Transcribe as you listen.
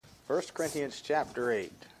1 Corinthians chapter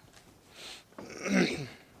 8. I'm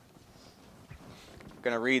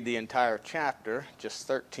going to read the entire chapter, just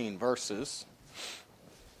 13 verses.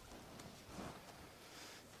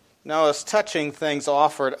 Now, as touching things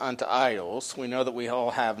offered unto idols, we know that we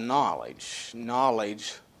all have knowledge.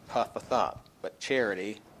 Knowledge puffeth up, but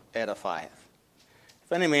charity edifieth.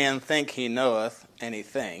 If any man think he knoweth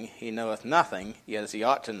anything, he knoweth nothing, yet as he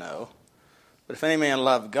ought to know. But if any man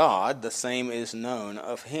love God, the same is known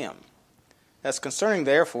of him. As concerning,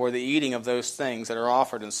 therefore, the eating of those things that are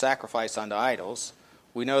offered in sacrifice unto idols,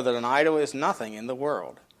 we know that an idol is nothing in the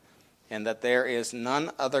world, and that there is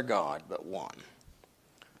none other God but one.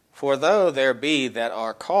 For though there be that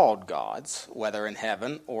are called gods, whether in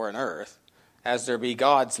heaven or in earth, as there be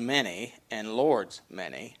gods many, and lords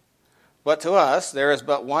many, but to us there is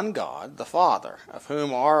but one God, the Father, of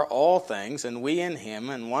whom are all things, and we in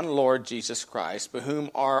him, and one Lord Jesus Christ, by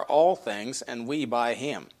whom are all things, and we by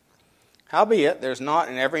him. Howbeit there is not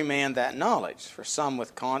in every man that knowledge, for some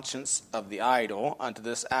with conscience of the idol unto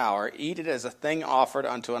this hour eat it as a thing offered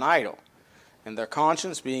unto an idol, and their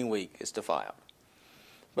conscience being weak is defiled.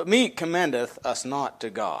 But meat commendeth us not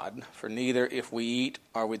to God, for neither if we eat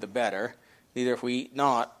are we the better, neither if we eat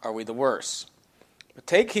not are we the worse. But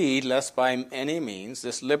take heed, lest by any means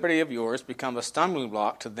this liberty of yours become a stumbling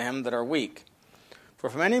block to them that are weak. For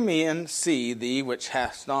if any man see thee which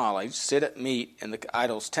hath knowledge sit at meat in the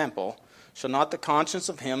idol's temple, shall not the conscience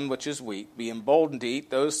of him which is weak be emboldened to eat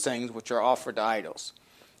those things which are offered to idols?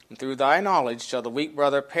 And through thy knowledge shall the weak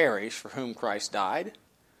brother perish for whom Christ died?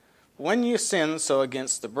 But when ye sin so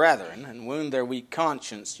against the brethren, and wound their weak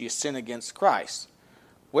conscience, ye sin against Christ.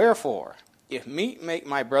 Wherefore, if meat make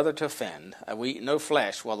my brother to offend, I will eat no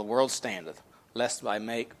flesh while the world standeth, lest I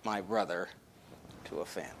make my brother to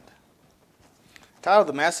offend. The title of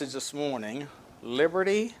the message this morning,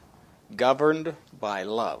 Liberty Governed by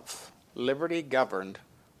Love. Liberty governed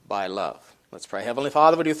by love. Let's pray. Heavenly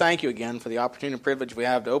Father, we do thank you again for the opportunity and privilege we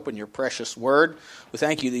have to open your precious word. We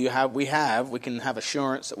thank you that we can have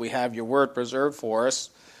assurance that we have your word preserved for us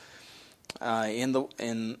in the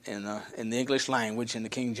English language, in the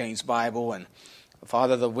King James Bible, and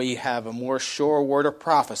Father, that we have a more sure word of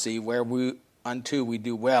prophecy whereunto we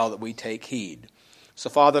do well that we take heed. So,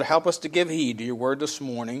 Father, help us to give heed to your word this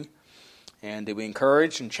morning, and to be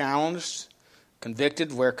encouraged and challenged,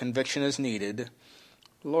 convicted where conviction is needed.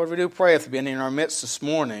 Lord, we do pray if there be any in our midst this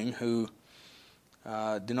morning who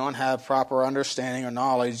do not have proper understanding or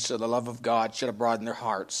knowledge of the love of God shed abroad in their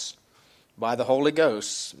hearts by the Holy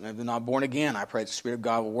Ghost. If they're not born again, I pray the Spirit of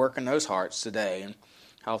God will work in those hearts today and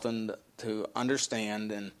help them to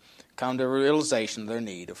understand and come to a realization of their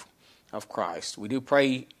need of Christ. We do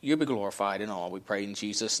pray you be glorified in all. We pray in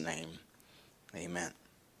Jesus' name. Amen.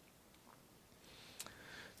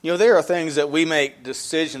 You know, there are things that we make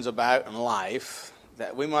decisions about in life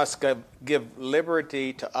that we must give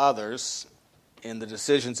liberty to others in the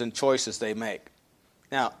decisions and choices they make.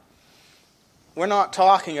 Now, we're not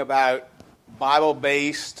talking about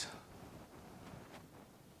Bible-based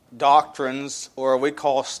doctrines or what we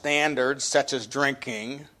call standards such as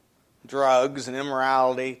drinking, drugs and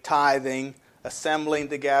immorality, tithing, assembling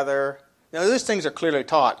together. Now, those things are clearly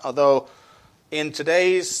taught, although in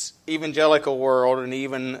today's evangelical world and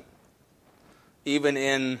even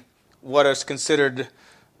in what is considered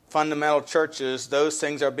fundamental churches, those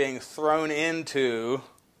things are being thrown into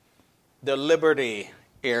the liberty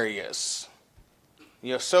areas.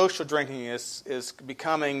 You know, social drinking is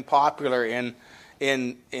becoming popular in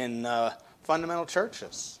fundamental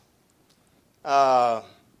churches, and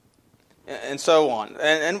so on.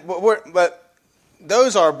 But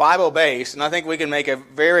those are Bible based, and I think we can make a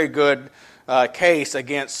very good case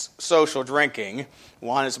against social drinking.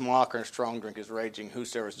 Wine is a mocker, and strong drink is raging.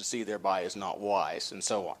 Whosoever is deceived thereby is not wise, and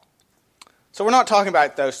so on. So we're not talking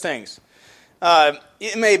about those things.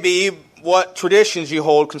 It may be what traditions you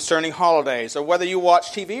hold concerning holidays, or whether you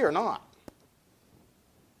watch TV or not,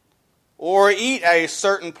 or eat at a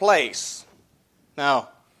certain place. Now,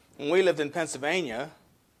 when we lived in Pennsylvania,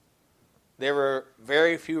 there were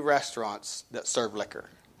very few restaurants that served liquor,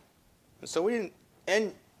 and so we didn't.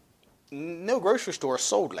 And no grocery store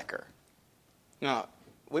sold liquor. Now,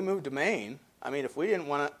 we moved to Maine. I mean, if we didn't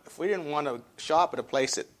want to shop at a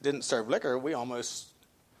place that didn't serve liquor, we almost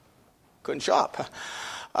couldn't shop.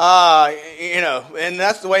 And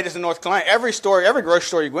that's the way it is in North Carolina. Every grocery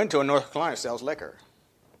store you go into in North Carolina sells liquor.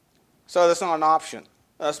 So that's not an option.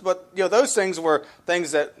 But those things were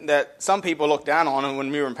things that some people looked down on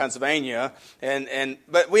when we were in Pennsylvania.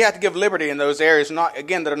 But we have to give liberty in those areas,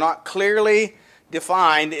 that are not clearly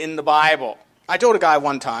defined in the Bible. I told a guy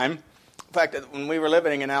one time, in fact, when we were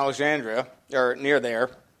living in Alexandria, or near there,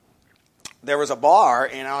 there was a bar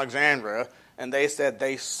in Alexandria, and they said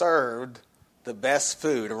they served the best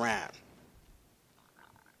food around.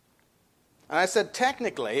 And I said,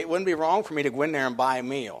 technically, it wouldn't be wrong for me to go in there and buy a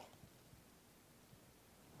meal.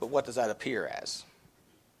 But what does that appear as?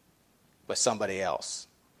 With somebody else.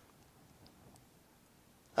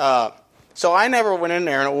 So I never went in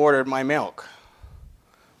there and ordered my milk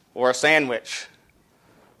or a sandwich.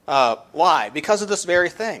 Why? Because of this very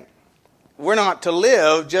thing. We're not to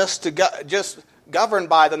live just governed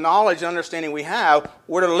by the knowledge and understanding we have.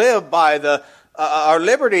 We're to live by our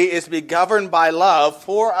liberty is to be governed by love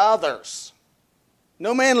for others.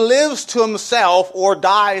 No man lives to himself or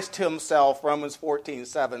dies to himself, Romans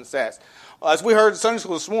 14:7 says. As we heard in Sunday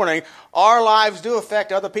school this morning, our lives do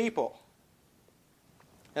affect other people.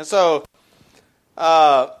 And so,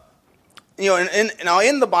 now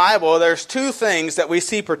in the Bible, there's two things that we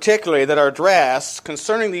see particularly that are addressed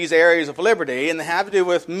concerning these areas of liberty, and they have to do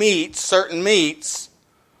with meats, certain meats.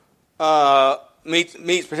 Meats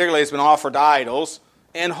particularly has been offered to idols,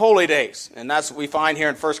 and holy days. And that's what we find here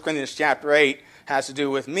in 1 Corinthians chapter 8, has to do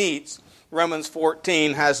with meats. Romans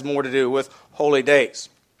 14 has more to do with holy days.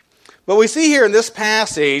 But we see here in this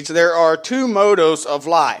passage, there are two motives of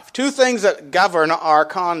life. Two things that govern our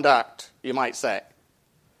conduct, you might say.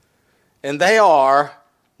 And they are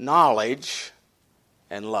knowledge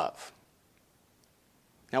and love.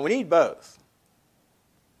 Now we need both.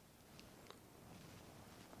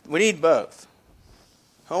 We need both.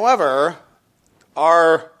 However,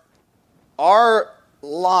 our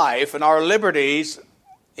life and our liberties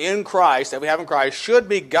in Christ, that we have in Christ, should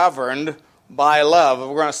be governed by love.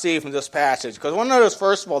 We're going to see from this passage. Because I want to notice,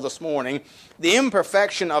 first of all, this morning, the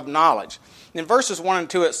imperfection of knowledge. In verses 1 and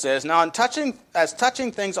 2 it says, Now as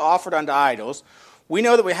touching things offered unto idols, we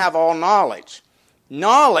know that we have all knowledge.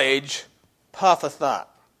 Knowledge puffeth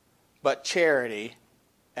up, but charity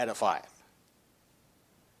edifieth.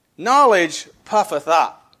 Knowledge puffeth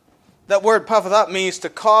up. That word puffeth up means to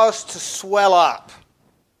cause to swell up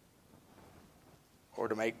or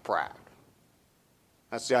to make proud.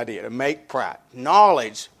 That's the idea, to make proud.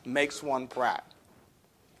 Knowledge makes one proud.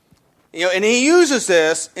 And he uses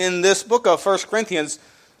this in this book of 1 Corinthians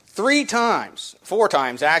 4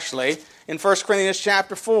 times actually, in 1 Corinthians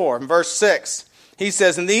chapter 4, in verse 6. He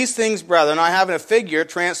says, "In these things, brethren, I have in a figure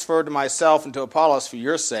transferred to myself and to Apollos for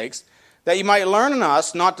your sakes, that you might learn in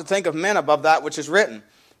us not to think of men above that which is written,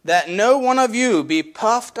 that no one of you be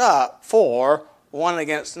puffed up for one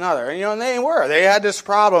against another." And they had this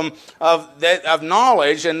problem of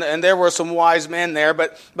knowledge, and there were some wise men there,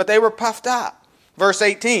 but they were puffed up. Verse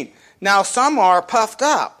 18, "Now some are puffed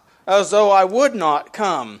up, as though I would not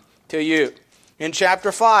come to you." In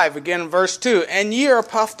chapter 5, again in verse 2, "And ye are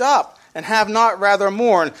puffed up, and have not rather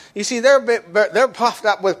mourned." You see, they're puffed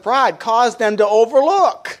up with pride, caused them to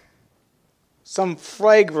overlook some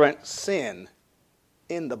flagrant sin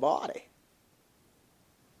in the body.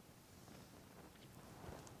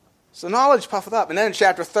 So knowledge puffeth up. And then in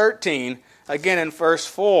chapter 13, again in verse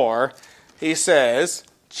 4, he says,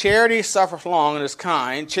 "Charity suffereth long and is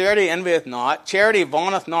kind. Charity envieth not. Charity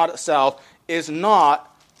vaunteth not itself, is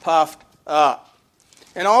not puffed up."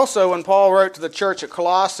 And also when Paul wrote to the church at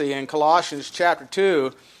Colossae in Colossians chapter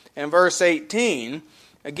 2 and verse 18,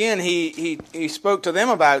 again he spoke to them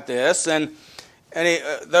about this, and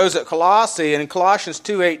those at Colossae, in Colossians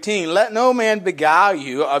 2:18, "Let no man beguile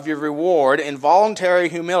you of your reward in voluntary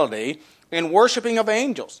humility, in worshiping of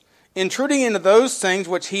angels, intruding into those things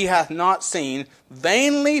which he hath not seen,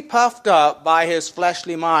 vainly puffed up by his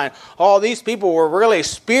fleshly mind." All these people were really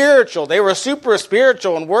spiritual. They were super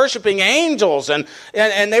spiritual and worshiping angels, and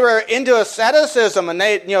they were into asceticism, and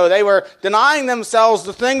they were denying themselves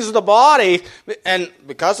the things of the body, and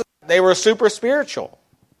because of that, they were super spiritual.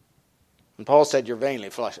 And Paul said, "You're vainly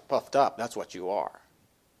puffed up." That's what you are.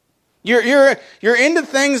 You're into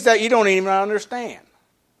things that you don't even understand,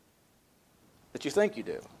 that you think you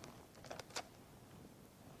do.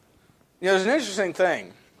 There's an interesting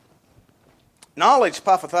thing. Knowledge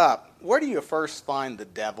puffeth up. Where do you first find the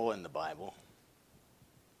devil in the Bible?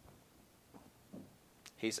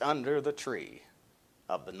 He's under the tree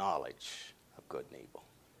of the knowledge of good and evil.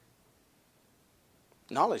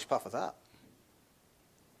 Knowledge puffeth up.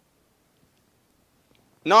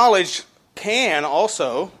 Knowledge can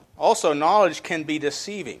also knowledge can be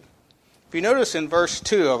deceiving. If you notice in verse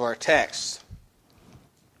 2 of our text,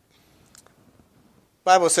 the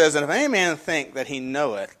Bible says, "And if any man think that he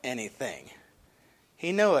knoweth anything,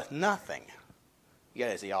 he knoweth nothing,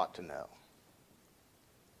 yet as he ought to know."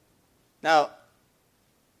 Now,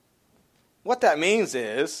 what that means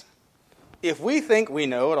is, if we think we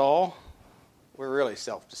know it all, we're really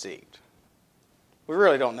self-deceived. we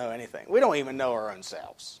really don't know anything. We don't even know our own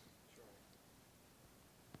selves.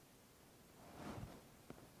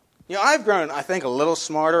 I've grown, I think, a little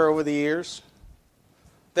smarter over the years.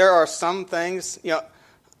 There are some things,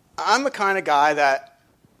 I'm the kind of guy that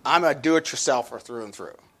I'm a do-it-yourselfer through and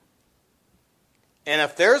through. And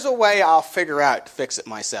if there's a way, I'll figure out to fix it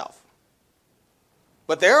myself.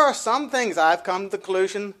 But there are some things I've come to the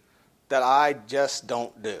conclusion that I just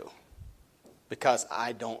don't do because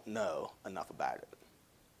I don't know enough about it.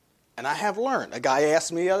 And I have learned. A guy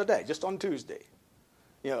asked me the other day, just on Tuesday,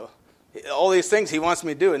 all these things he wants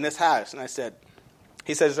me to do in this house. And he said,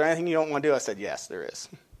 is there anything you don't want to do? I said, yes, there is.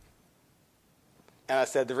 And I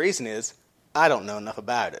said, the reason is I don't know enough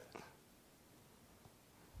about it.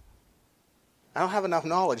 I don't have enough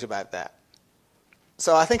knowledge about that.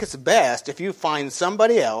 So I think it's best if you find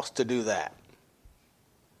somebody else to do that.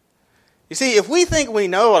 You see, if we think we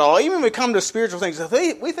know it all, even when we come to spiritual things, if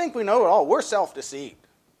we think we know it all, we're self-deceived.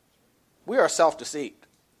 We are self-deceived.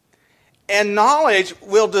 And knowledge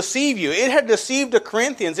will deceive you. It had deceived the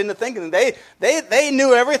Corinthians into thinking they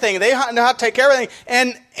knew everything. They knew how to take care of everything.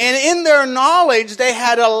 And in their knowledge, they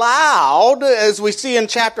had allowed, as we see in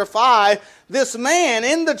chapter 5, this man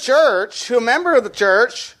in the church, a member of the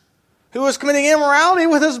church, who was committing immorality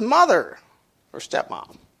with his mother or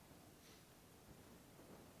stepmom.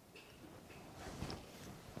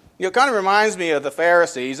 It kind of reminds me of the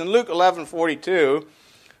Pharisees. In Luke 11:42,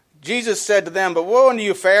 Jesus said to them, but woe unto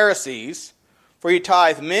you Pharisees, for you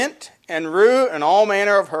tithe mint and rue and all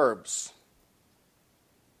manner of herbs.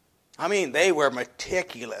 I mean, they were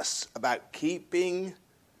meticulous about keeping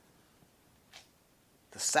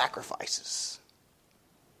the sacrifices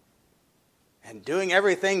and doing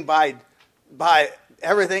everything by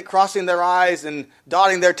everything, crossing their I's and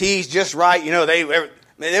dotting their T's just right.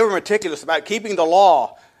 They were meticulous about keeping the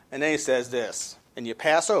law. And then he says this, and you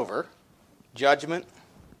pass over judgment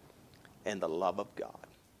and the love of God.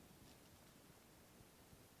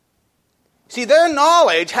 See, their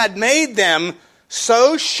knowledge had made them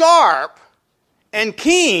so sharp and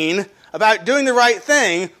keen about doing the right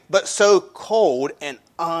thing, but so cold and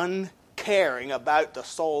uncaring about the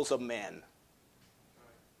souls of men.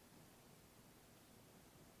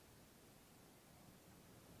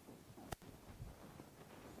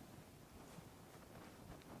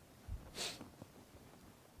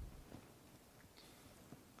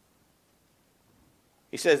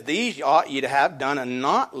 He says, these ought ye to have done and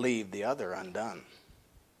not leave the other undone.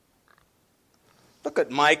 Look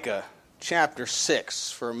at Micah chapter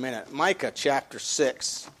 6 for a minute. Micah chapter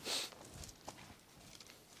 6.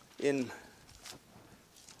 In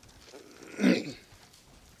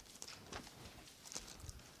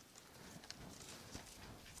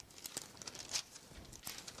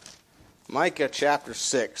Micah chapter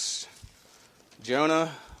 6.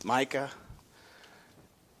 Jonah, Micah.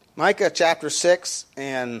 Micah chapter 6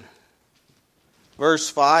 and verse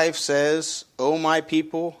 5 says, O my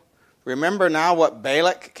people, remember now what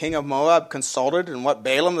Balak, king of Moab, consulted, and what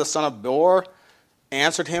Balaam the son of Beor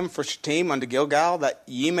answered him for Shittim unto Gilgal, that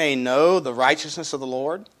ye may know the righteousness of the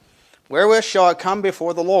Lord. Wherewith shall I come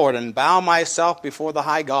before the Lord, and bow myself before the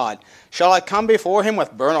high God? Shall I come before him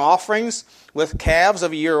with burnt offerings, with calves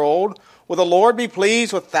of a year old? Will the Lord be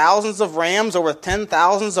pleased with thousands of rams, or with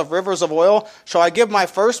 10,000s of rivers of oil? Shall I give my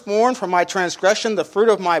firstborn for my transgression, the fruit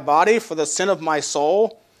of my body for the sin of my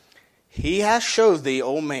soul? He hath showed thee,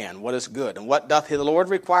 O man, what is good, and what doth the Lord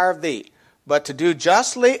require of thee, but to do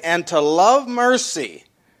justly, and to love mercy,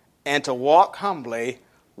 and to walk humbly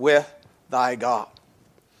with thy God.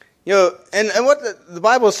 And what the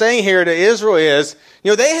Bible is saying here to Israel is,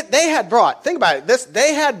 they had brought, think about it,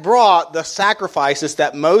 they had brought the sacrifices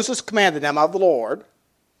that Moses commanded them of the Lord,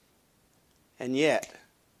 and yet,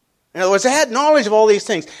 in other words, they had knowledge of all these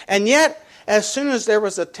things, and yet, as soon as there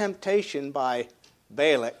was a temptation by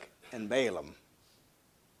Balak and Balaam,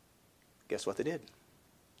 guess what they did?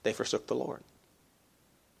 They forsook the Lord.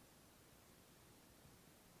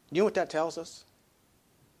 You know what that tells us?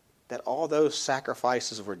 That all those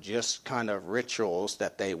sacrifices were just kind of rituals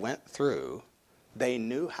that they went through. They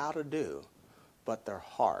knew how to do, but their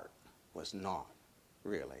heart was not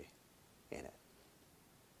really in it.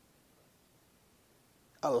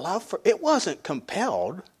 It wasn't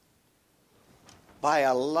compelled by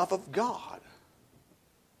a love of God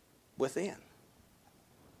within.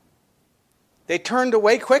 They turned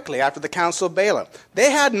away quickly after the counsel of Balaam. They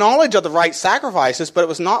had knowledge of the right sacrifices, but it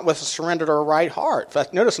was not with a surrendered or a right heart. In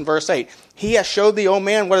fact, notice in verse 8, He hath showed thee, O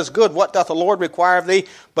man, what is good. What doth the Lord require of thee?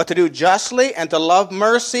 But to do justly, and to love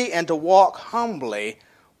mercy, and to walk humbly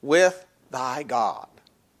with thy God.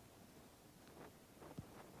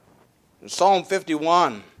 In Psalm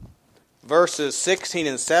 51, verses 16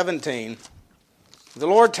 and 17, the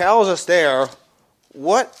Lord tells us there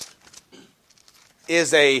what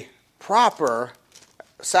is a proper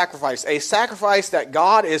sacrifice, a sacrifice that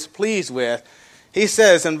God is pleased with. He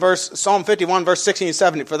says in Psalm 51, verse 16 and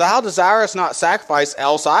 17, "For thou desirest not sacrifice,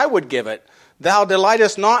 else I would give it. Thou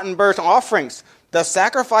delightest not in burnt offerings. The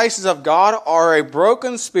sacrifices of God are a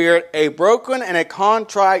broken spirit, a broken and a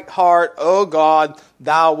contrite heart, O God,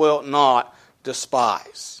 thou wilt not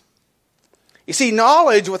despise." You see,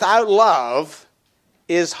 knowledge without love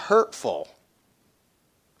is hurtful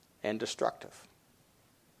and destructive.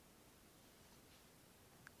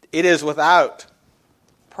 It is without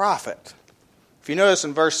profit. If you notice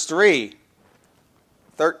in verse 3,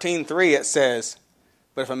 13:3, it says,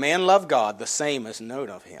 "But if a man love God, the same is known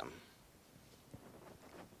of him."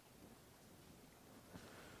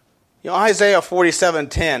 Isaiah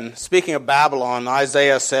 47:10, speaking of Babylon,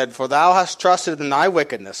 Isaiah said, "For thou hast trusted in thy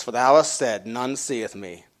wickedness, for thou hast said, None seeth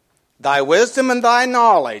me. Thy wisdom and thy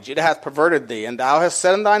knowledge, it hath perverted thee, and thou hast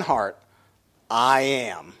said in thine heart, I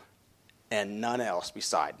am, and none else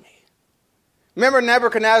beside me." Remember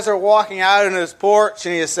Nebuchadnezzar walking out in his porch,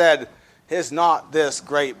 and he said, "Is not this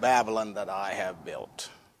great Babylon that I have built?"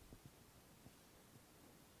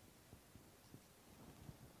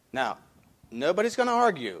 Now, nobody's going to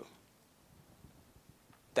argue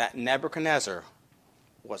that Nebuchadnezzar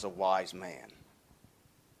was a wise man.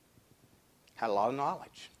 Had a lot of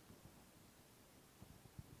knowledge.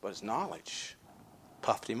 But his knowledge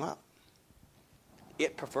puffed him up.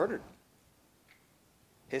 It perverted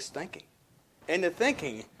his thinking into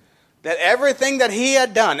thinking that everything that he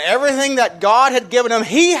had done, everything that God had given him,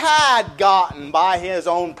 he had gotten by his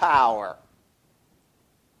own power.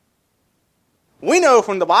 We know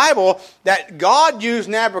from the Bible that God used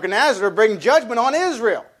Nebuchadnezzar to bring judgment on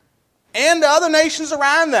Israel and the other nations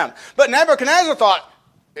around them. But Nebuchadnezzar thought,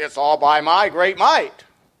 it's all by my great might.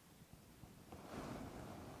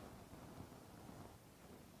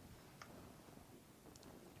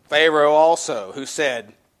 Pharaoh also, who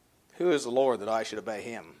said, "Who is the Lord that I should obey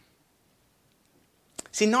him?"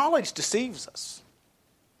 See, knowledge deceives us.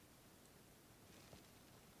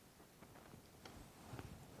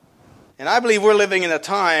 And I believe we're living in a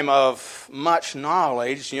time of much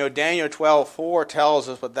knowledge. Daniel 12:4 tells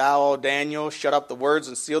us, "But thou, O Daniel, shut up the words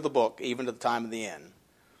and seal the book, even to the time of the end.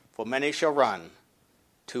 For many shall run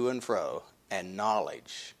to and fro, and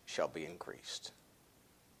knowledge shall be increased."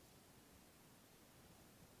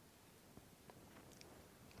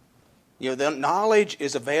 The knowledge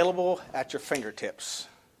is available at your fingertips.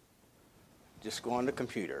 Just go on the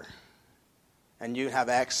computer, and you have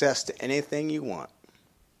access to anything you want.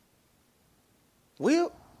 We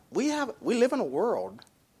live in a world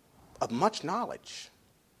of much knowledge.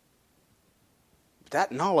 But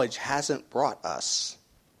that knowledge hasn't brought us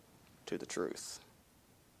to the truth.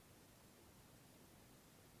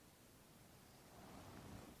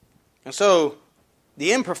 And so,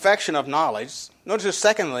 the imperfection of knowledge, notice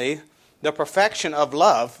secondly, the perfection of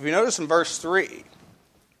love. If you notice in verse 3,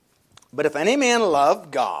 "But if any man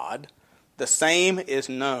love God, the same is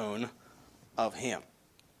known of him."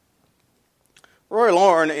 Roy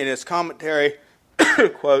Lorne, in his commentary,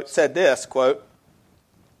 quote, said this, quote,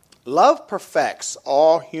 "Love perfects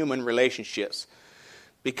all human relationships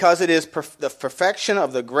because it is the perfection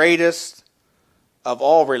of the greatest of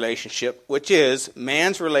all relationship, which is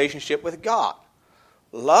man's relationship with God.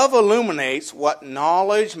 Love illuminates what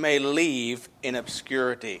knowledge may leave in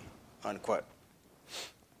obscurity," unquote.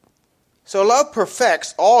 So love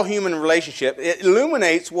perfects all human relationship. It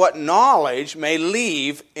illuminates what knowledge may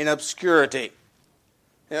leave in obscurity.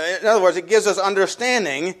 In other words, it gives us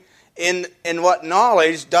understanding in what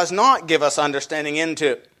knowledge does not give us understanding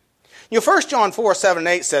into. 1 John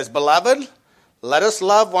 4:7-8 says, "Beloved, let us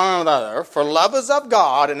love one another, for love is of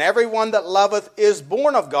God, and everyone that loveth is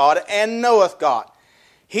born of God and knoweth God.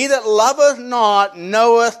 He that loveth not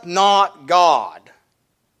knoweth not God,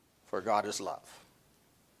 for God is love."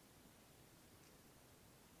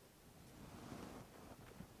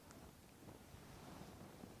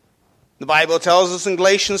 The Bible tells us in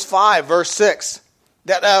Galatians 5, verse 6,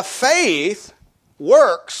 that faith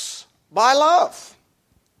works by love.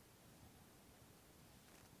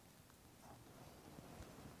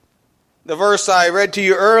 The verse I read to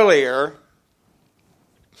you earlier,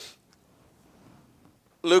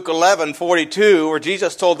 Luke 11:42, where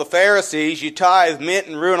Jesus told the Pharisees, "You tithe mint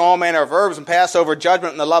and ruin all manner of herbs and pass over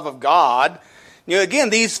judgment and the love of God."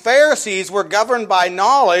 Again, these Pharisees were governed by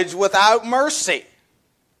knowledge without mercy.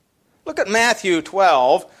 Look at Matthew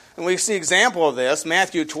 12, and we see an example of this.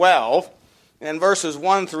 Matthew 12, and verses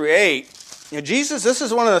 1 through 8. This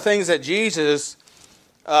is one of the things that Jesus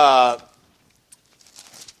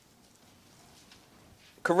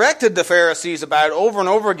corrected the Pharisees about it over and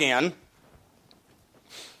over again.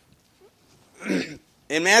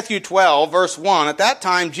 In Matthew 12, verse 1, at that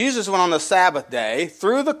time Jesus went on the Sabbath day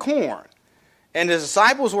through the corn, and his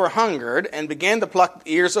disciples were hungered, and began to pluck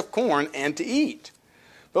ears of corn and to eat.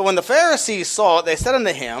 But when the Pharisees saw it, they said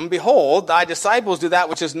unto him, Behold, thy disciples do that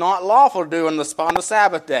which is not lawful to do on the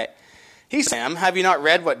Sabbath day. He said to them, Have you not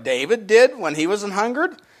read what David did when he was an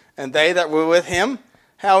hungered, and they that were with him?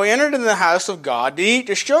 How he entered into the house of God to eat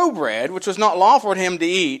the showbread, which was not lawful for him to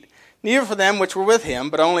eat, neither for them which were with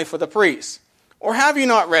him, but only for the priests. Or have you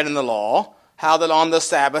not read in the law, how that on the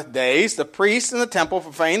Sabbath days the priests in the temple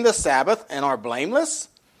profane the Sabbath and are blameless?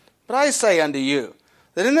 But I say unto you,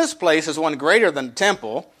 that in this place is one greater than the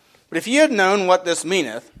temple. But if ye had known what this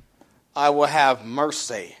meaneth, I will have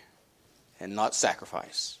mercy and not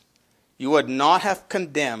sacrifice, you would not have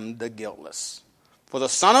condemned the guiltless. For the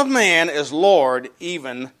Son of Man is Lord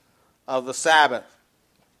even of the Sabbath.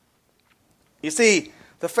 You see,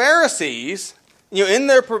 the Pharisees, in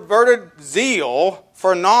their perverted zeal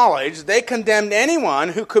for knowledge, they condemned anyone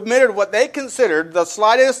who committed what they considered the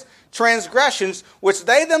slightest transgressions, which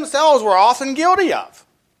they themselves were often guilty of.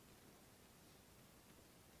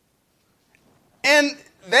 And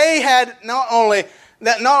they had not only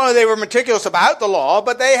they were meticulous about the law,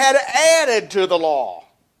 but they had added to the law.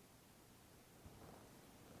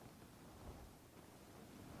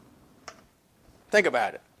 Think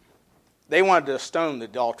about it. They wanted to stone the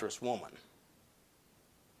adulterous woman.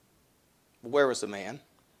 Where was the man?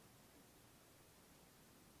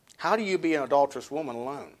 How do you be an adulterous woman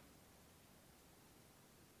alone?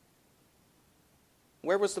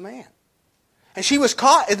 Where was the man? And she was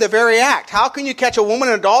caught in the very act. How can you catch a woman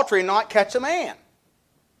in adultery and not catch a man?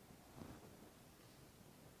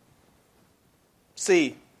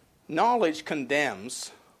 See, knowledge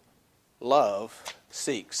condemns, love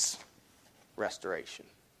seeks restoration.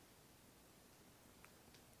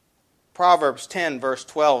 Proverbs 10 verse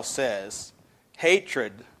 12 says,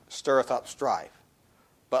 Hatred stirreth up strife,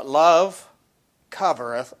 but love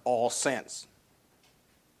covereth all sins.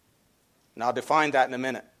 And I'll define that in a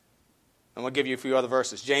minute. I'm going to give you a few other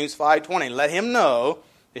verses. James 5:20, Let him know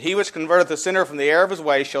that he which converteth a sinner from the error of his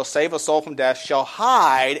way shall save a soul from death, shall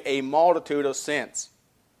hide a multitude of sins.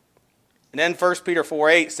 And then 1 Peter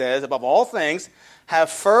 4:8 says, Above all things, have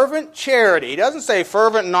fervent charity. He doesn't say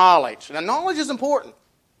fervent knowledge. Now, knowledge is important,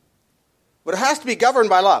 but it has to be governed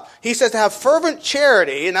by love. He says to have fervent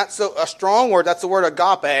charity, and that's a strong word. That's the word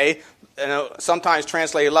agape, sometimes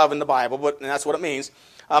translated love in the Bible, but that's what it means.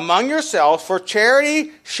 Among yourselves, for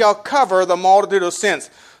charity shall cover the multitude of sins.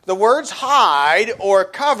 The words hide or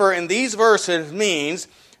cover in these verses means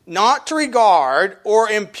not to regard or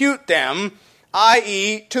impute them,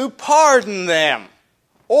 i.e., to pardon them,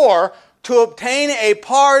 or to obtain a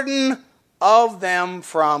pardon of them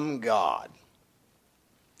from God.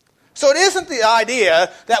 So it isn't the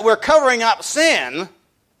idea that we're covering up sin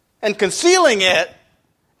and concealing it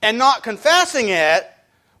and not confessing it,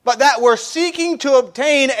 but that we're seeking to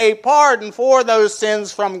obtain a pardon for those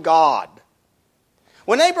sins from God.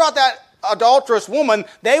 When they brought that adulterous woman,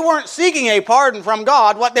 they weren't seeking a pardon from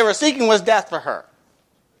God. What they were seeking was death for her.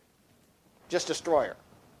 Just destroy her.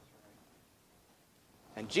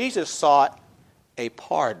 And Jesus sought a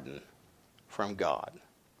pardon from God,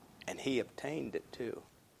 and he obtained it too.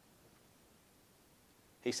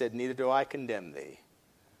 He said, Neither do I condemn thee.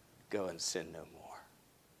 Go and sin no more.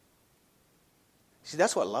 See,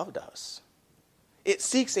 that's what love does. It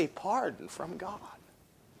seeks a pardon from God,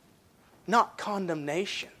 not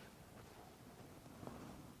condemnation.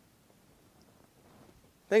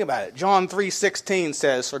 Think about it. John 3:16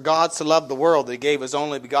 says, For God so loved the world that he gave his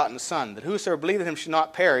only begotten Son, that whosoever believeth in him should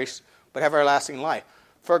not perish, but have everlasting life.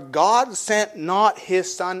 For God sent not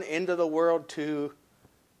his Son into the world to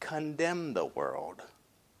condemn the world,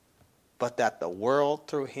 but that the world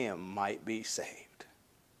through him might be saved.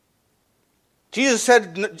 Jesus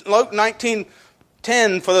said in Luke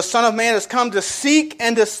 19:10, For the Son of Man has come to seek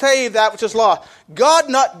and to save that which is lost. God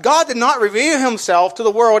did not reveal himself to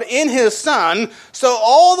the world in his Son, so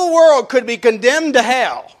all the world could be condemned to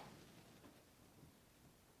hell,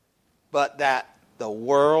 but that the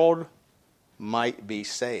world might be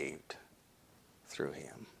saved through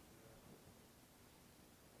him.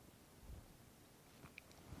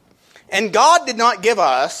 And God did not give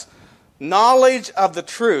us knowledge of the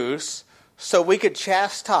truths so we could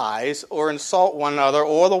chastise or insult one another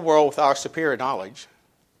or the world with our superior knowledge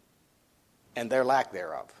and their lack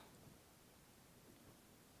thereof.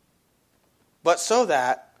 But so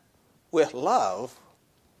that with love,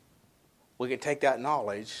 we could take that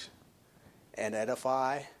knowledge and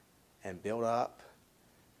edify and build up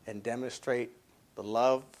and demonstrate the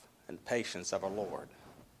love and patience of our Lord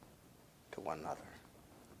to one another.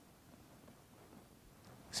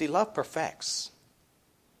 See, love perfects.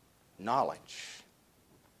 Knowledge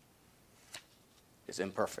is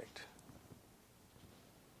imperfect.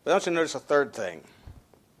 But I want you to notice a third thing.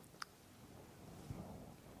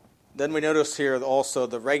 Then we notice here also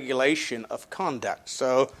the regulation of conduct.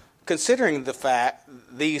 So, considering the fact,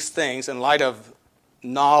 these things, in light of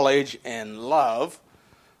knowledge and love,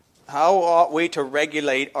 how ought we to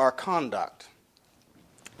regulate our conduct?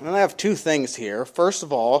 And I have two things here. First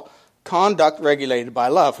of all, conduct regulated by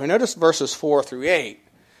love. We notice verses 4 through 8.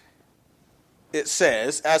 It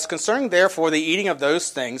says, "As concerning therefore the eating of those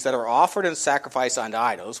things that are offered in sacrifice unto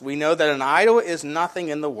idols, we know that an idol is nothing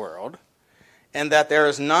in the world, and that there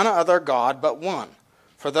is none other God but one.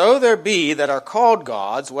 For though there be that are called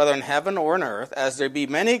gods, whether in heaven or in earth, as there be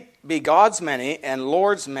gods many, and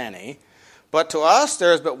lords many, but to us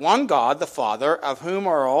there is but one God, the Father, of whom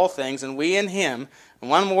are all things, and we in him, and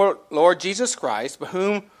one more Lord Jesus Christ, by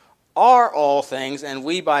whom are all things, and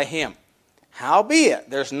we by him. Howbeit,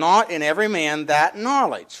 there's not in every man that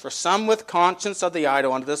knowledge. For some with conscience of the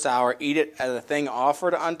idol unto this hour eat it as a thing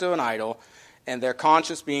offered unto an idol, and their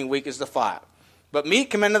conscience being weak is defiled. But meat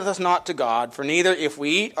commendeth us not to God, for neither if we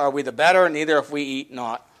eat are we the better, neither if we eat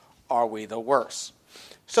not are we the worse."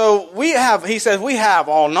 So he says we have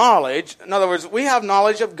all knowledge. In other words, we have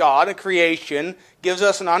knowledge of God and creation, gives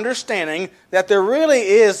us an understanding that there really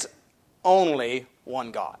is only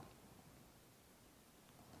one God.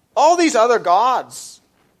 All these other gods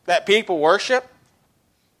that people worship,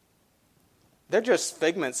 they're just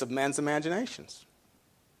figments of men's imaginations.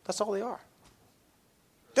 That's all they are.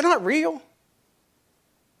 They're not real.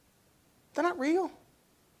 They're not real.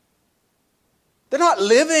 They're not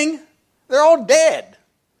living. They're all dead.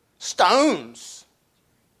 Stones.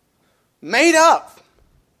 Made up.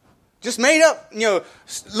 Just made up,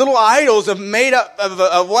 little idols of made up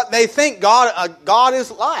of what they think God is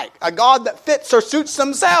like. A God that fits or suits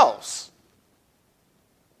themselves.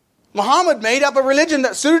 Muhammad made up a religion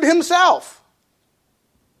that suited himself.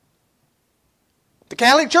 The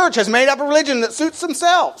Catholic Church has made up a religion that suits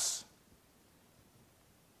themselves.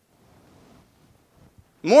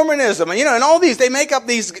 Mormonism, and all these, they make up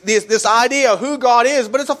this idea of who God is,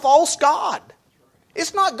 but it's a false God.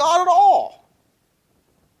 It's not God at all.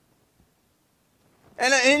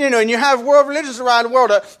 And you have world religions around the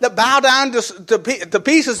world that bow down to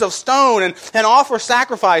pieces of stone and offer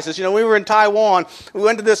sacrifices. We were in Taiwan. We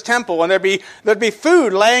went to this temple, and there'd be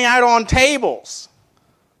food laying out on tables.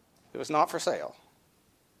 It was not for sale.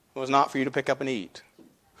 It was not for you to pick up and eat.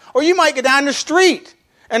 Or you might go down the street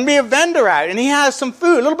and be a vendor out, and he has some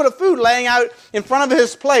food, a little bit of food laying out in front of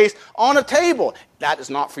his place on a table. That is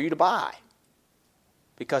not for you to buy,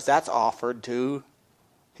 because that's offered to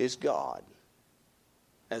his God,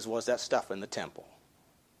 as was that stuff in the temple.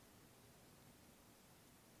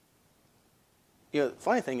 The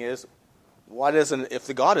funny thing is, if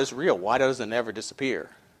the God is real, why doesn't it ever disappear?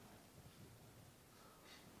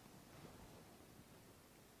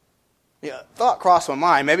 Thought crossed my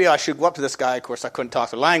mind, maybe I should go up to this guy, of course I couldn't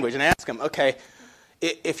talk the language, and ask him, okay,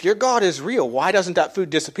 if your God is real, why doesn't that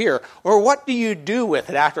food disappear? Or what do you do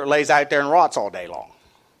with it after it lays out there and rots all day long?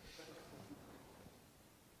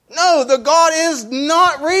 No, the God is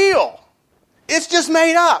not real. It's just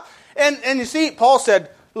made up. And you see, Paul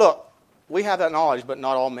said, look, we have that knowledge, but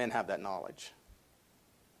not all men have that knowledge.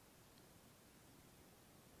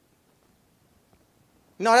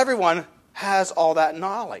 Not everyone has all that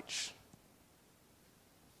knowledge.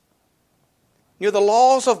 The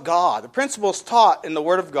laws of God, the principles taught in the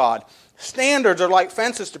Word of God, standards are like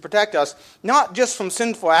fences to protect us, not just from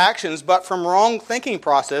sinful actions, but from wrong thinking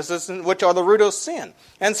processes, which are the root of sin.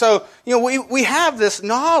 And so, we have this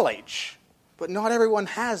knowledge, but not everyone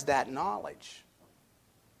has that knowledge.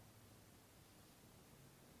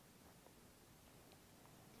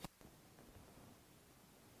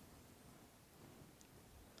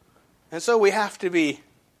 And so we have to be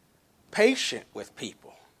patient with people.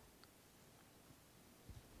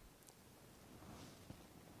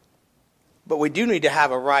 But we do need to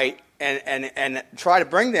have a right and try to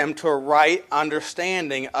bring them to a right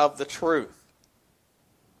understanding of the truth.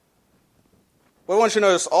 What I want you to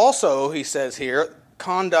notice also, he says here,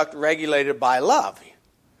 conduct regulated by love.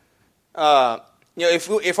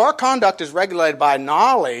 If our conduct is regulated by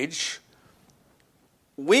knowledge,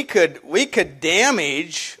 we can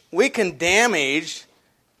damage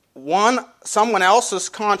someone else's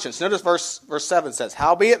conscience. Notice verse 7 says,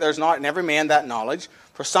 "Howbeit there is not in every man that knowledge.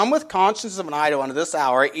 For some with conscience of an idol unto this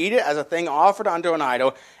hour eat it as a thing offered unto an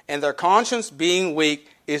idol, and their conscience being weak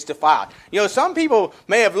is defiled. You know, some people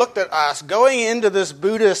may have looked at us going into this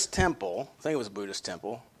Buddhist temple, I think it was a Buddhist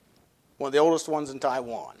temple, one of the oldest ones in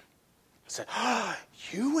Taiwan, and said, "Oh,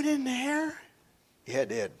 you went in there?" Yeah, I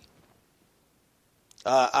did.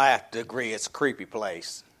 I have to agree, it's a creepy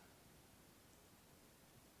place.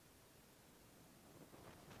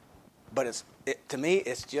 But to me,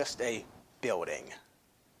 it's just a building.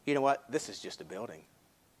 You know what? This is just a building.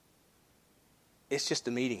 It's just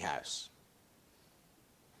a meeting house.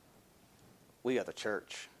 We are the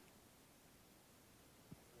church.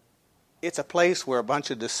 It's a place where a bunch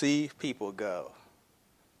of deceived people go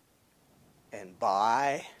and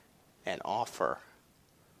buy and offer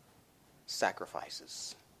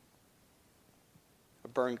sacrifices,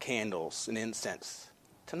 burn candles and incense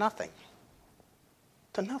to nothing.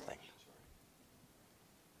 To nothing.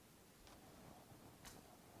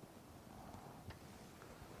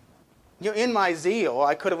 You know, in my zeal,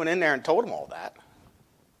 I could have went in there and told them all that.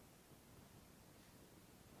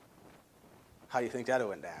 How do you think that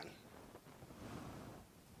went down?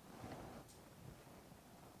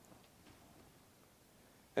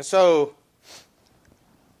 And so,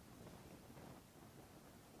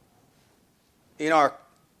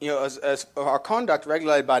 as our conduct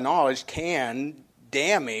regulated by knowledge can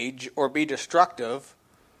damage or be destructive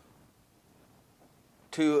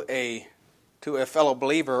to a fellow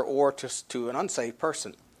believer or to an unsaved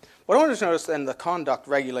person. What I want to notice then the conduct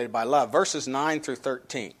regulated by love, verses 9 through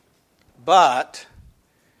 13. But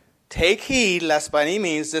take heed lest by any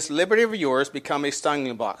means this liberty of yours become a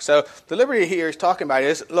stumbling block. So the liberty here he's talking about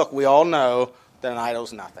is, look, we all know that an idol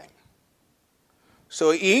is nothing.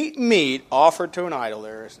 So eat meat offered to an idol,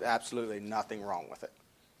 there is absolutely nothing wrong with it.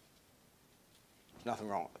 Nothing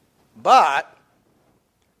wrong with it. But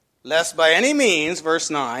lest by any means, verse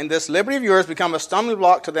 9, this liberty of yours become a stumbling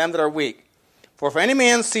block to them that are weak. For if any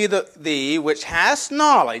man see thee, which hast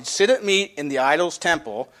knowledge, sit at meat in the idol's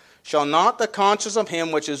temple, shall not the conscience of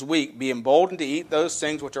him which is weak be emboldened to eat those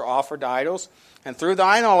things which are offered to idols? And through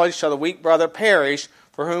thy knowledge shall the weak brother perish,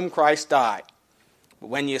 for whom Christ died. But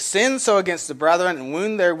when you sin so against the brethren and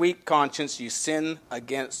wound their weak conscience, you sin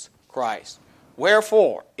against Christ.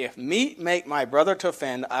 Wherefore, if meat make my brother to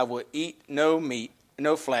offend, I will eat no meat,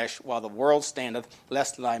 no flesh, while the world standeth,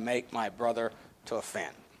 lest I make my brother to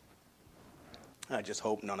offend. I just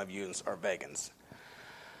hope none of you are vegans.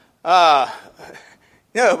 But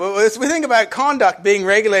as we think about conduct being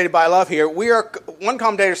regulated by love here, one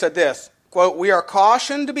commentator said this, quote, "We are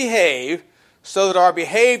cautioned to behave so that our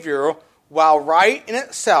behavior, while right in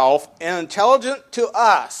itself and intelligent to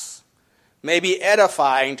us, may be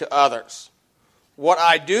edifying to others. What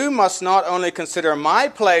I do must not only consider my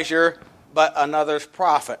pleasure, but another's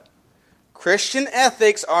profit. Christian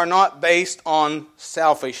ethics are not based on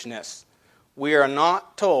selfishness. We are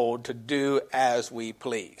not told to do as we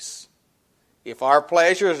please. If our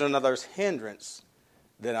pleasure is another's hindrance,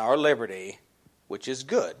 then our liberty, which is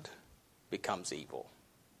good, becomes evil."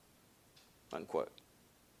 Unquote.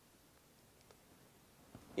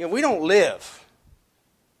 You know, we don't live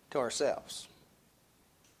to ourselves.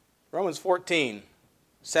 Romans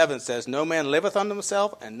 14:7 says, "No man liveth unto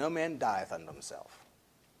himself, and no man dieth unto himself."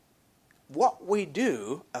 What we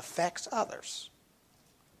do affects others.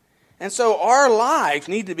 And so our lives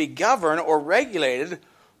need to be governed or regulated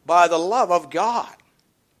by the love of God.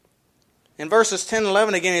 In verses 10 and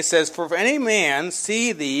 11 again it says, "For if any man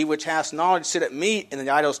see thee, which hast knowledge, sit at meat in the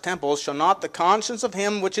idol's temples, shall not the conscience of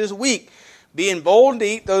him which is weak be emboldened to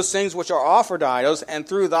eat those things which are offered to idols, and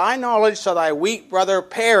through thy knowledge shall thy weak brother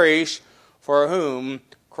perish, for whom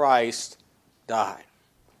Christ died."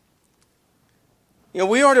 You know,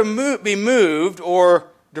 we are to be moved or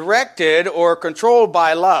directed or controlled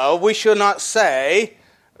by love. We should not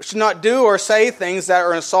do or say things that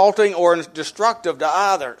are insulting or destructive to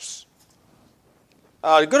others.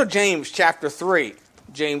 Go to James chapter 3.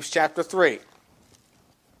 James chapter 3.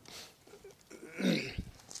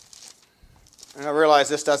 And I realize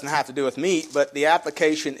this doesn't have to do with meat, but the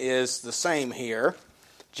application is the same here.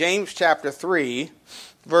 James chapter 3,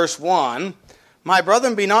 verse 1. "My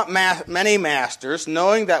brethren, be not many masters,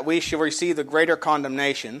 knowing that we shall receive the greater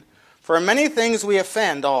condemnation. For in many things we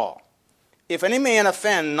offend all. If any man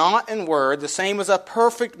offend not in word, the same is a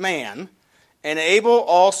perfect man, and able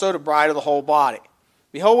also to bridle the whole body.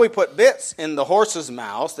 Behold, we put bits in the horses'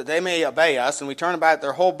 mouths, that they may obey us, and we turn about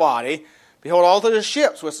their whole body. Behold, also the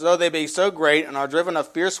ships, which though they be so great, and are driven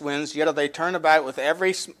of fierce winds, yet are they turned about with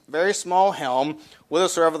every very small helm,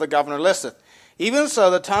 whithersoever the governor listeth. Even so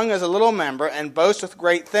the tongue is a little member, and boasteth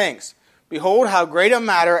great things. Behold, how great a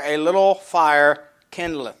matter a little fire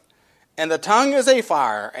kindleth. And the tongue is a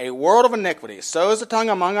fire, a world of iniquity. So is the tongue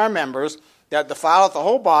among our members, that defileth the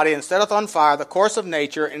whole body, and setteth on fire the course of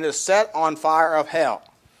nature, and is set on fire of hell.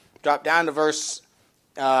 Drop down to verse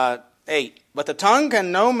 8. But the tongue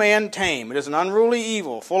can no man tame. It is an unruly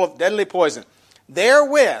evil, full of deadly poison.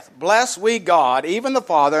 Therewith bless we God, even the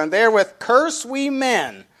Father, and therewith curse we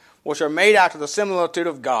men, which are made after the similitude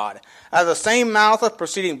of God. Out of the same mouth of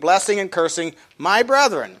proceeding blessing and cursing, my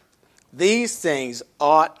brethren, these things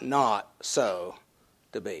ought not so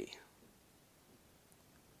to be.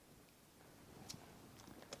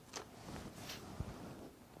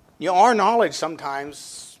 You know, our knowledge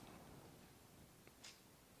sometimes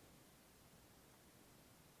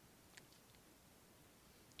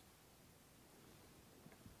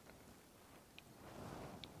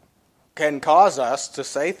can cause us to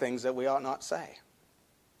say things that we ought not say,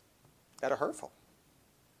 that are hurtful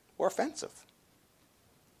or offensive.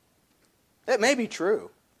 It may be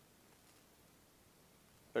true,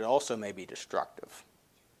 but it also may be destructive.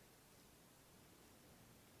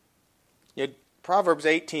 Yet Proverbs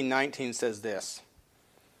 18:19 says this: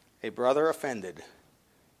 a brother offended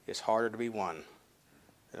is harder to be won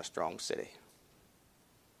than a strong city,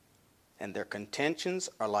 and their contentions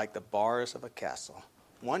are like the bars of a castle.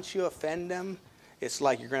 Once you offend them, it's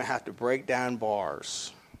like you're going to have to break down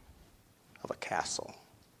bars of a castle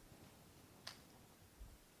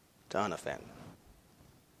to unoffend.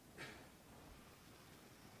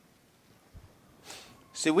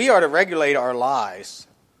 See, we are to regulate our lives,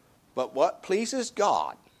 but what pleases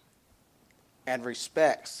God and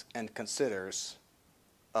respects and considers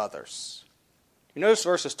others. You notice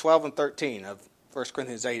verses 12 and 13 of 1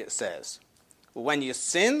 Corinthians 8, it says, when you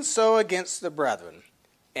sin so against the brethren,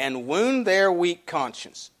 and wound their weak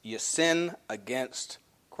conscience, you sin against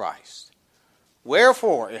Christ.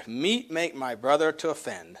 Wherefore, if meat make my brother to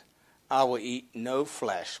offend, I will eat no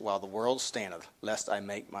flesh while the world standeth, lest I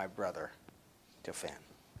make my brother to offend.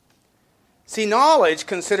 See, knowledge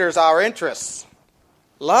considers our interests.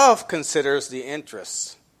 Love considers the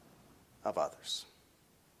interests of others.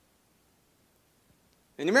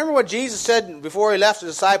 And you remember what Jesus said before he left the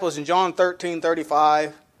disciples in John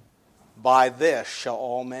 13:35? By this shall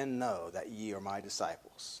all men know that ye are my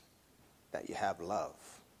disciples, that ye have love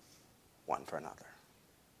one for another.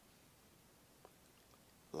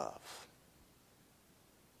 Love.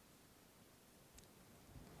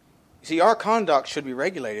 You see, our conduct should be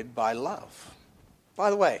regulated by love.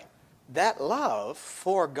 By the way, that love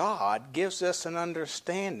for God gives us an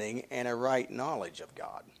understanding and a right knowledge of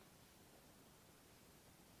God.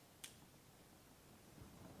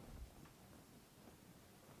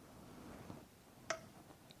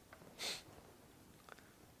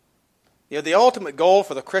 You know, the ultimate goal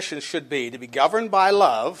for the Christian should be to be governed by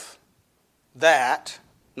love that,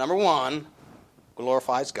 number one,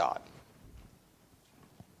 glorifies God.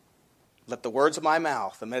 Let the words of my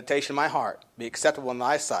mouth, the meditation of my heart, be acceptable in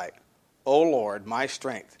thy sight, O Lord, my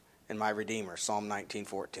strength and my Redeemer. Psalm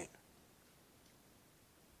 19:14.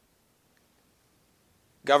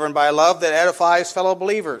 Governed by love that edifies fellow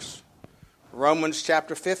believers. Romans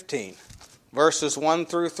chapter 15, verses 1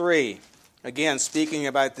 through 3. Again, speaking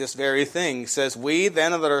about this very thing, says, we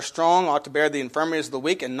then that are strong ought to bear the infirmities of the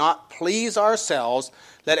weak and not please ourselves.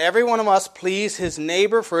 Let every one of us please his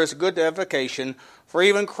neighbor for his good edification. For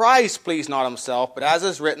even Christ pleased not himself, but as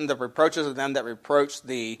is written, the reproaches of them that reproached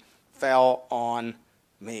thee fell on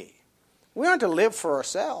me. We aren't to live for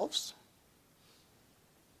ourselves.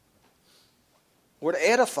 We're to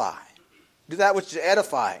edify. Do that which is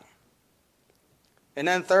edifying. And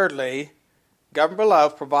then thirdly, governed by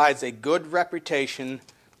love provides a good reputation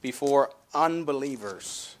before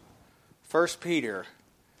unbelievers. 1 Peter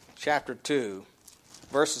chapter 2,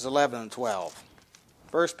 verses 11 and 12.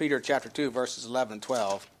 1 Peter chapter 2, verses 11 and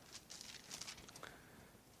 12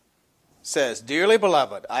 says, dearly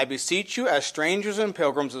beloved, I beseech you as strangers and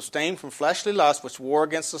pilgrims abstain from fleshly lusts which war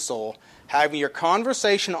against the soul, having your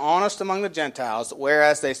conversation honest among the Gentiles,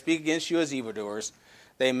 whereas they speak against you as evildoers,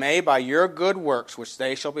 they may by your good works which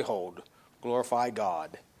they shall behold glorify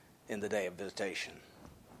God in the day of visitation.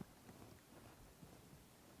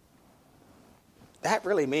 That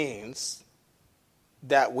really means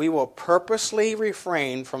that we will purposely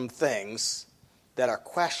refrain from things that are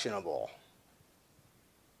questionable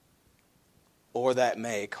or that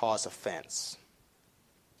may cause offense.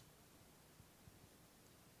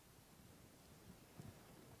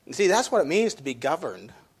 You see, that's what it means to be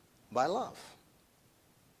governed by love.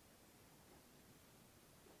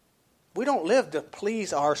 We don't live to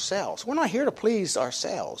please ourselves. We're not here to please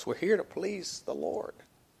ourselves. We're here to please the Lord.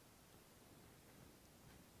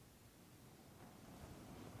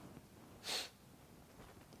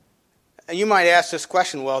 And you might ask this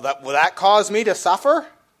question, well, will that cause me to suffer?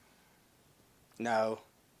 No.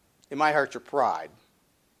 It might hurt your pride.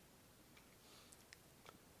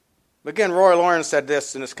 But again, Roy Lawrence said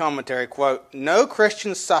this in his commentary, quote, "No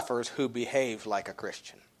Christian suffers who behaves like a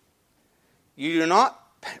Christian. You do not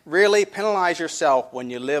really penalize yourself when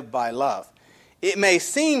you live by love. It may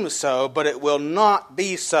seem so, but it will not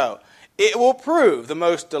be so. It will prove the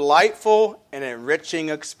most delightful and enriching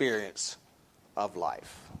experience of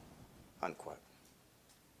life." Unquote.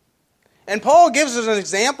 And Paul gives us an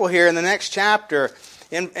example here in the next chapter,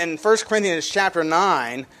 in 1 Corinthians chapter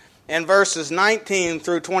 9, and verses 19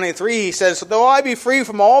 through 23, he says, "Though I be free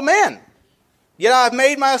from all men, yet I have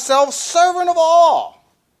made myself servant of all,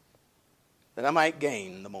 that I might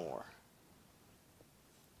gain the more.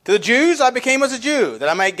 To the Jews I became as a Jew, that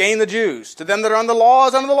I might gain the Jews. To them that are under the law,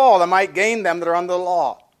 as under the law, that I might gain them that are under the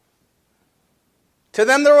law. To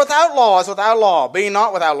them that are without law, as without law, being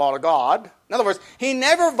not without law to God." In other words, he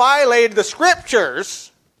never violated the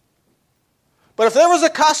Scriptures, but if there was a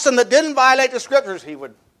custom that didn't violate the Scriptures, he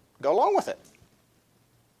would go along with it.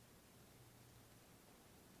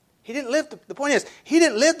 He didn't live the point is, he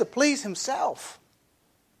didn't live to please himself.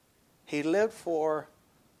 He lived for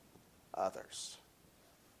others.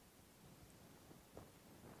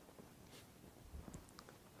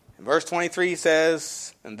 In verse 23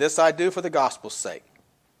 says, "And this I do for the gospel's sake."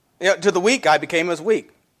 To the weak I became as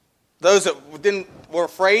weak. Those that were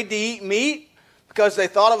afraid to eat meat because they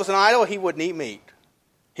thought it was an idol, he wouldn't eat meat.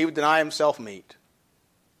 He would deny himself meat.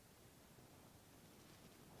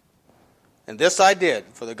 "And this I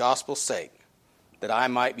did for the gospel's sake, that I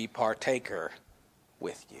might be partaker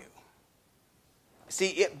with you." See,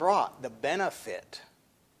 it brought the benefit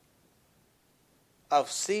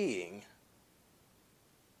of seeing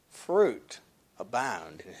fruit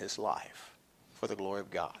abound in his life for the glory of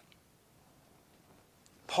God.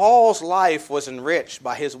 Paul's life was enriched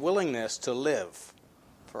by his willingness to live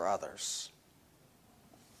for others.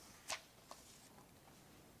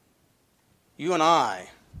 You and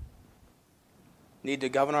I need to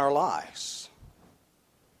govern our lives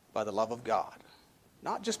by the love of God,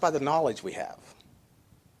 not just by the knowledge we have,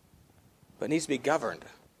 but it needs to be governed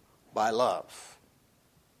by love.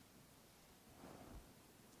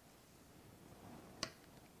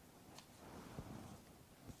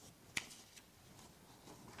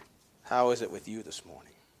 How is it with you this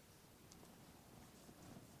morning?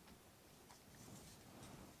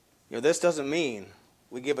 This doesn't mean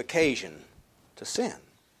we give occasion to sin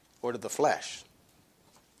or to the flesh.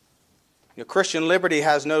 Christian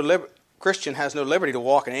has no liberty to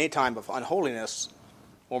walk in any time of unholiness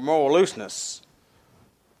or moral looseness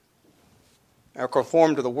or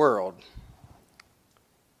conform to the world.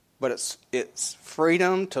 But it's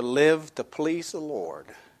freedom to live to please the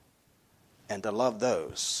Lord and to love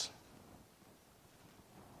those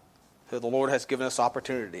who the Lord has given us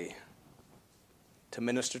opportunity to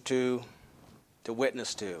minister to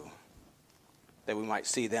witness to, that we might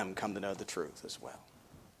see them come to know the truth as well.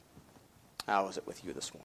 How is it with you this morning?